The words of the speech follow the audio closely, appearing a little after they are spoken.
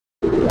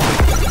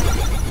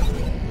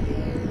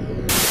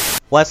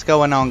What's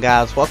going on,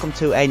 guys? Welcome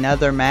to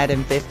another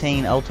Madden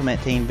 15 Ultimate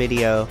Team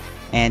video,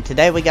 and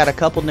today we got a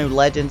couple new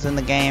legends in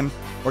the game.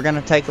 We're going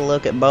to take a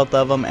look at both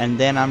of them, and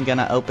then I'm going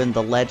to open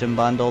the legend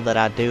bundle that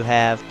I do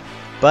have.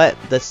 But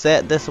the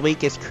set this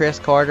week is Chris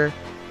Carter.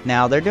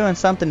 Now they're doing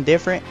something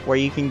different where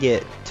you can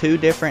get two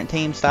different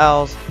team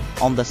styles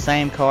on the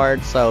same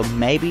card, so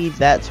maybe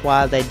that's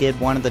why they did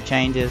one of the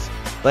changes.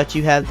 But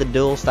you have the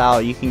dual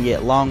style. You can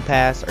get long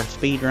pass or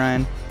speed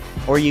run,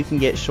 or you can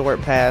get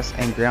short pass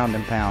and ground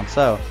and pound.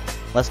 So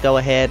let's go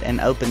ahead and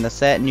open the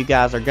set, and you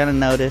guys are going to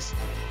notice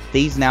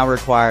these now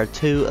require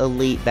 2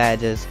 elite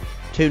badges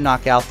to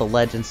knock out the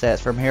legend sets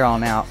from here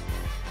on out,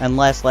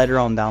 unless later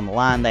on down the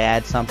line they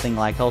add something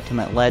like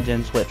Ultimate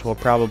Legends, which will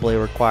probably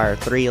require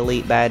 3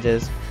 elite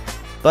badges.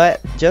 But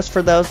just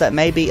for those that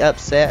may be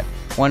upset,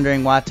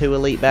 wondering why 2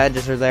 elite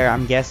badges are there,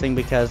 I'm guessing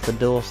because the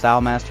dual Style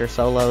Master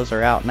solos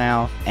are out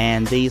now,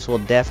 and these will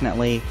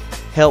definitely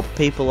help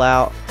people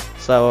out,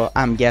 so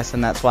I'm guessing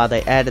that's why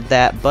they added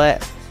that.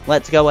 But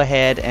let's go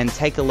ahead and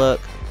take a look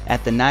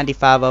at the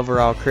 95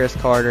 overall Chris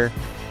Carter.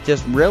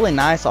 Just really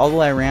nice all the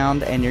way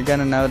around, and you're going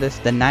to notice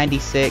the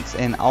 96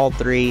 in all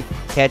 3,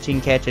 catching,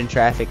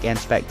 traffic, and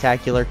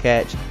spectacular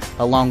catch,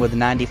 along with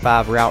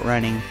 95 route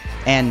running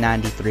and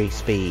 93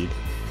 speed.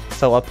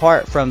 So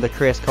apart from the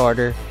Chris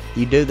Carter,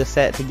 you do the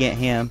set to get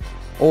him,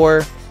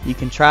 or you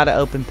can try to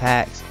open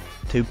packs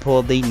to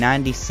pull the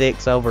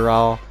 96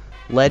 overall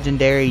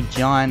legendary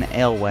John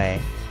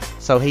Elway.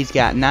 So he's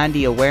got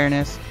 90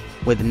 awareness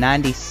with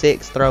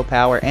 96 throw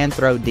power and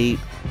throw deep,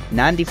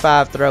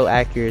 95 throw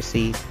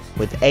accuracy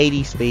with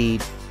 80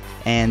 speed,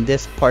 and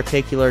this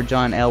particular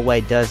John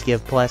Elway does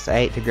give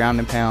 +8 to ground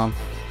and pound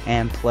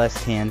and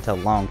 +10 to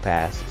long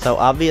pass. So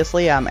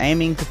obviously I'm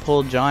aiming to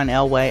pull John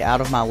Elway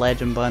out of my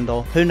legend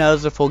bundle. Who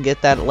knows if we'll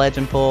get that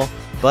legend pull,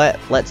 but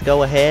let's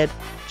go ahead,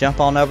 jump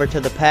on over to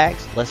the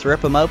packs, let's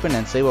rip them open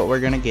and see what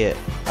we're gonna get.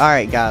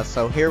 Alright guys,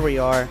 so here we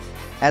are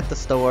at the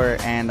store,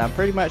 and I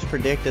pretty much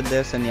predicted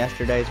this in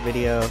yesterday's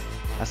video.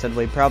 I said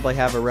we'd probably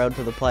have a road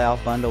to the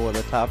playoff bundle with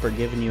a topper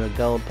giving you a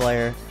gold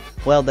player.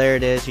 Well, there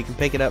it is. You can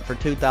pick it up for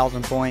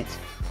 2,000 points,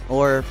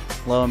 or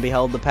lo and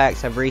behold, the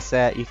packs have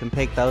reset. You can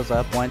pick those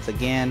up once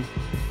again.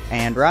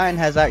 And Ryan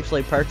has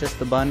actually purchased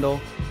the bundle,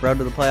 road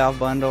to the playoff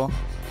bundle,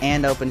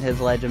 and opened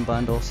his legend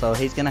bundle, so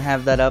he's going to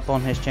have that up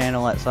on his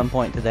channel at some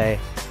point today.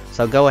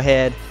 So go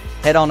ahead,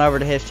 head on over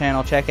to his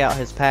channel, check out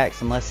his packs,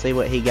 and let's see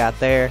what he got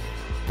there.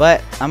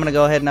 But I'm going to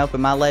go ahead and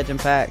open my legend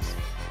packs.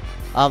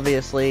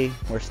 Obviously,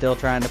 we're still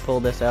trying to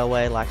pull this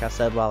Elway like I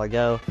said a while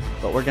ago,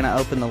 but we're going to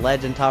open the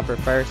legend topper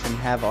first and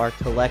have our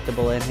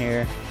collectible in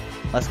here.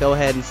 Let's go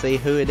ahead and see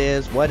who it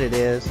is, what it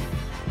is,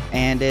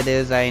 and it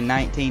is a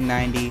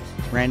 1990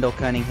 Randall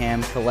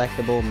Cunningham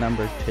collectible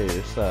number 2.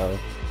 So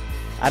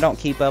I don't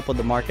keep up with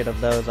the market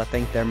of those. I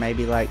think they're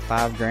maybe like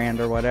 $5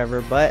 grand or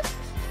whatever, but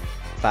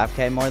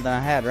 5K more than I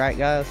had, right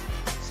guys?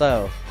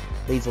 So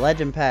these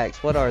legend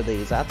packs, what are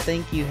these? I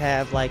think you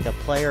have like a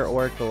player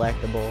or a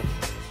collectible,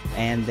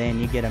 and then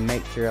you get a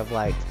mixture of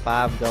like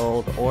 5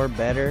 gold or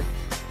better.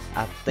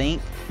 I think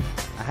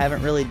I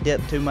haven't really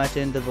dipped too much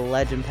into the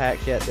legend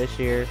packs yet this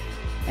year,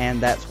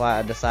 and that's why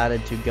I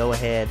decided to go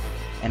ahead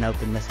and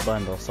open this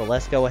bundle. So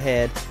let's go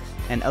ahead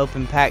and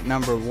open pack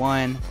number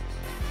 1.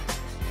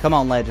 Come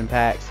on, legend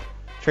packs,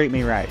 treat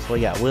me right. So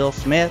we got Will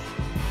Smith,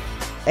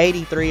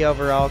 83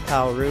 overall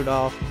Kyle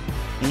Rudolph.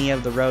 Any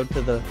of the road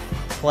to the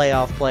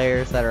playoff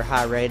players that are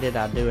high rated,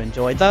 I do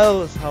enjoy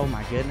those. Oh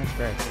my goodness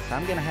gracious,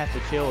 I'm gonna have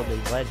to chill with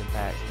these legend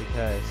packs,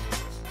 because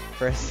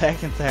for a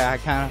second there I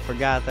kind of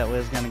forgot that we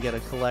was gonna get a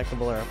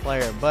collectible or a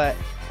player. But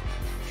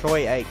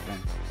Troy Aikman.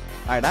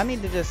 Alright, I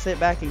need to just sit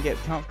back and get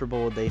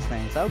comfortable with these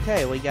things.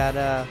 Okay, we got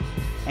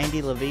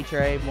Andy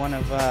Levitre, one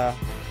of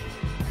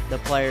the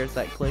players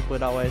that Click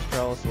would always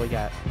troll. So we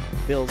got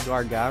Bill's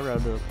guard guy,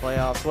 road to the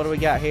playoffs. What do we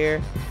got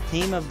here?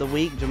 Team of the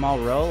week, Jamal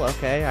Roll.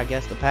 Okay, I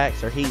guess the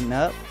packs are heating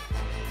up.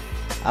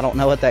 I don't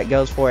know what that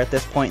goes for at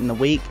this point in the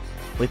week.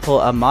 We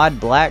pull a Mod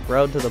Black,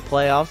 road to the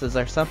playoffs. Is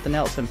there something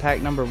else in pack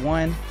number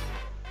 1?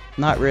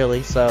 Not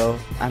really. So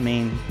I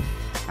mean,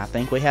 I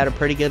think we had a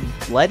pretty good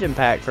legend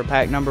pack for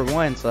pack number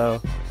 1.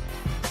 So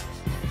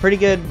pretty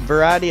good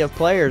variety of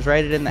players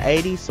rated in the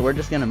 80s. So we're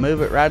just going to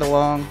move it right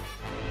along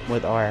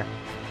with our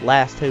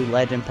last 2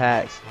 legend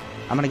packs.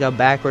 I'm going to go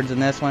backwards in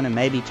this one and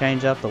maybe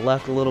change up the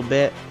luck a little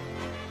bit.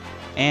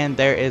 And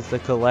there is the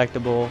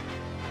collectible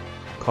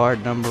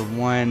card number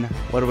 1.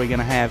 What are we going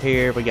to have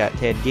here? We got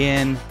Ted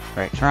Ginn,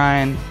 Rex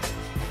Ryan,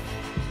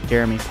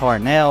 Jeremy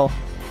Parnell,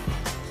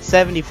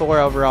 74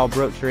 overall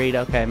Brooks Reed.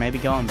 Okay, maybe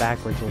going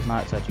backwards was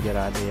not such a good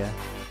idea.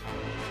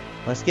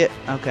 Let's get,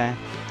 okay,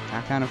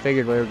 I kind of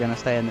figured we were going to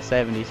stay in the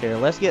 70s here.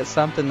 Let's get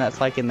something that's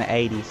like in the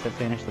 80s to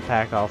finish the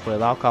pack off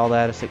with. I'll call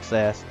that a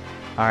success.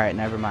 Alright,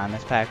 never mind.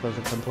 This pack was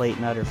a complete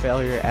and utter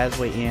failure, as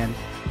we end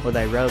with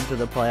a road to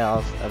the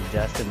playoffs of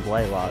Justin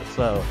Blaylock.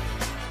 So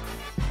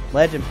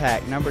legend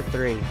pack number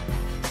 3,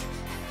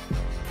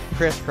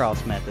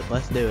 crisscross method.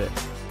 Let's do it.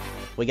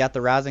 We got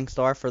the rising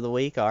star for the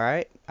week.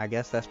 Alright, I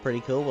guess that's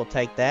pretty cool. We'll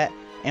take that.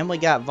 And we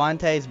got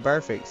Vontae's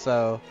perfect.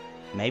 So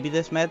maybe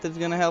this method's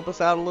going to help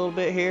us out a little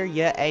bit here.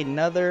 Yet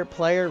another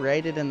player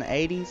rated in the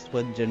 80s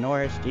with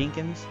Janoris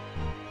Jenkins.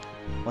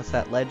 What's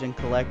that legend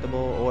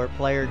collectible or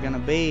player going to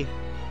be?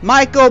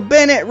 Michael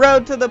Bennett,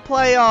 road to the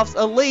playoffs.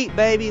 Elite,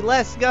 baby.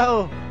 Let's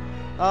go.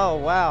 Oh,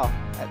 wow.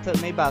 That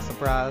took me by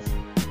surprise.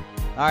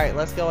 Alright,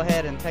 let's go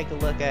ahead and take a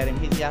look at him.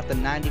 He's got the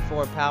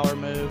 94 power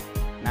move,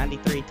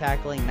 93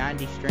 tackling,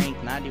 90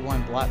 strength,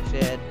 91 block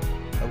shed.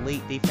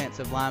 Elite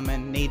defensive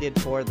lineman needed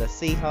for the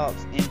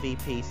Seahawks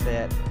MVP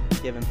set.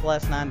 Giving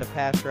 +9 to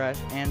pass rush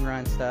and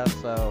run stuff.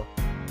 So,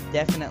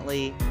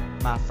 definitely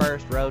my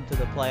first road to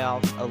the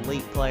playoffs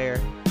elite player.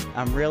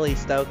 I'm really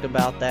stoked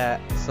about that.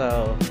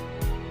 So,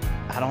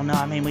 I don't know.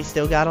 I mean, we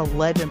still got a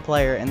legend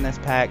player in this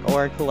pack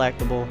or a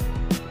collectible.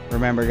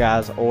 Remember,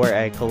 guys, or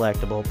a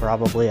collectible.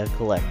 Probably a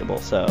collectible.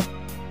 So,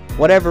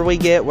 whatever we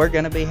get, we're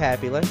going to be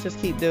happy. Let's just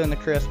keep doing the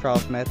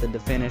crisscross method to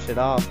finish it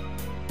off.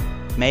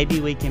 Maybe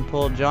we can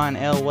pull John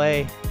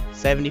Elway,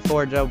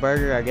 74 Joe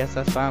Berger. I guess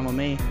that's fine with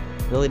me.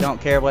 Really don't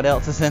care what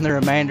else is in the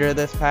remainder of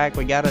this pack.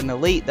 We got an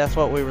elite. That's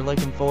what we were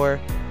looking for.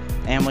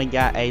 And we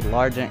got a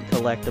Largent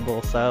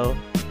collectible. So,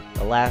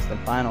 the last and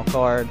final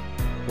card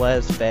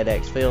was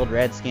FedEx Field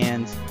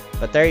Redskins.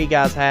 But there you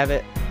guys have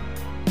it.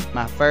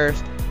 My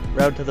first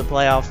road to the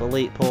playoffs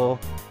elite pull.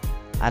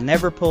 I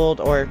never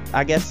pulled, or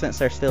I guess since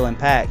they're still in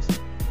packs,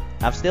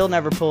 I've still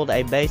never pulled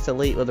a base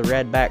elite with a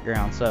red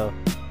background. So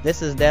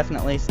this is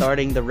definitely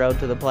starting the road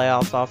to the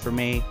playoffs off for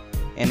me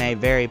in a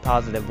very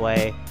positive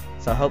way.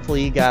 So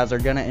hopefully you guys are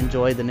going to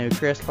enjoy the new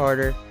Chris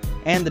Carter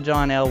and the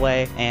John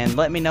Elway. And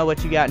let me know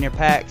what you got in your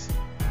packs.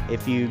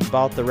 If you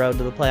bought the road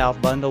to the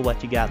playoff bundle,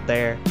 what you got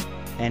there.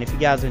 And if you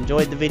guys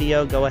enjoyed the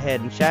video, go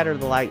ahead and shatter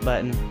the like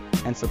button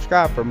and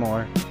subscribe for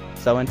more.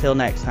 So until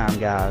next time,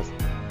 guys,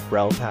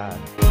 roll tide.